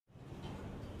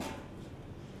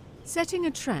Setting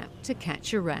a trap to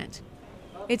catch a rat.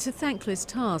 It's a thankless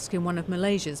task in one of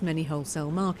Malaysia's many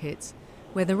wholesale markets,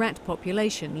 where the rat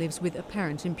population lives with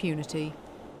apparent impunity.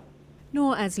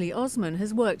 Noor Azli Osman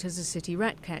has worked as a city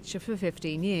rat catcher for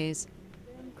 15 years.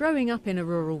 Growing up in a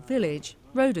rural village,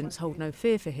 rodents hold no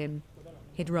fear for him.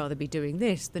 He'd rather be doing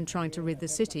this than trying to rid the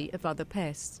city of other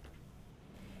pests.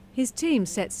 His team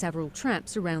sets several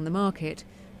traps around the market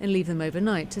and leave them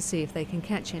overnight to see if they can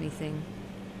catch anything.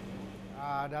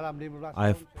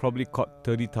 I've probably caught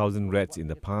 30,000 rats in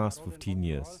the past 15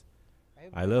 years.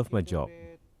 I love my job.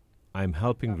 I'm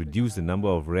helping reduce the number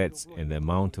of rats and the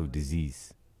amount of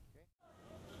disease.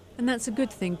 And that's a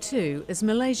good thing too, as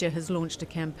Malaysia has launched a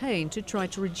campaign to try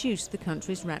to reduce the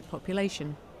country's rat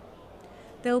population.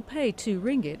 They'll pay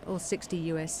 $2 or 60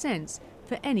 US cents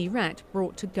for any rat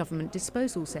brought to government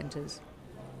disposal centres.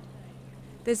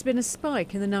 There's been a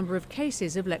spike in the number of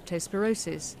cases of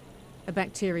leptospirosis, a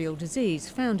bacterial disease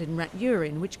found in rat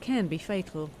urine which can be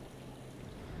fatal.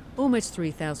 Almost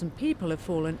 3,000 people have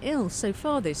fallen ill so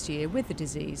far this year with the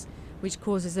disease, which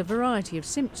causes a variety of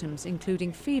symptoms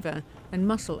including fever and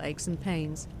muscle aches and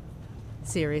pains.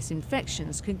 Serious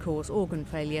infections can cause organ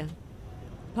failure.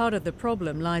 Part of the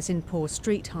problem lies in poor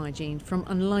street hygiene from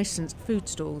unlicensed food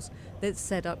stalls that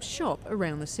set up shop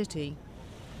around the city.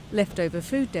 Leftover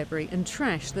food debris and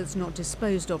trash that's not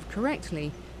disposed of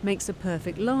correctly makes a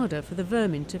perfect larder for the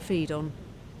vermin to feed on.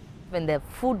 When the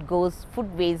food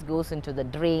waste goes into the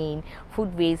drain,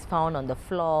 food waste found on the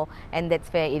floor, and that's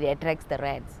where it attracts the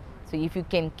rats. So if you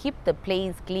can keep the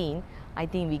place clean, I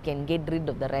think we can get rid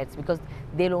of the rats because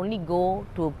they'll only go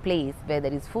to a place where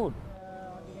there is food.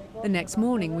 The next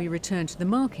morning we return to the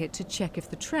market to check if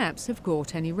the traps have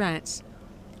caught any rats.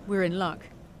 We're in luck.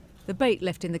 The bait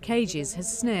left in the cages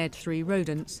has snared 3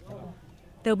 rodents.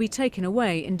 They'll be taken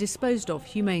away and disposed of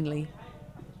humanely.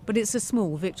 But it's a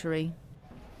small victory.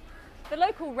 The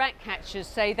local rat catchers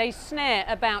say they snare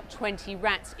about 20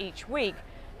 rats each week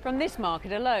from this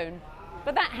market alone.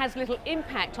 But that has little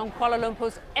impact on Kuala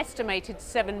Lumpur's estimated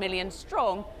 7 million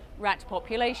strong rat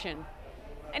population.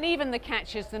 And even the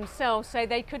catchers themselves say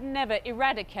they could never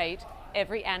eradicate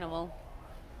every animal.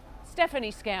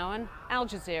 Scawen, Al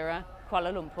Jazeera,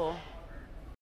 Kuala Lumpur.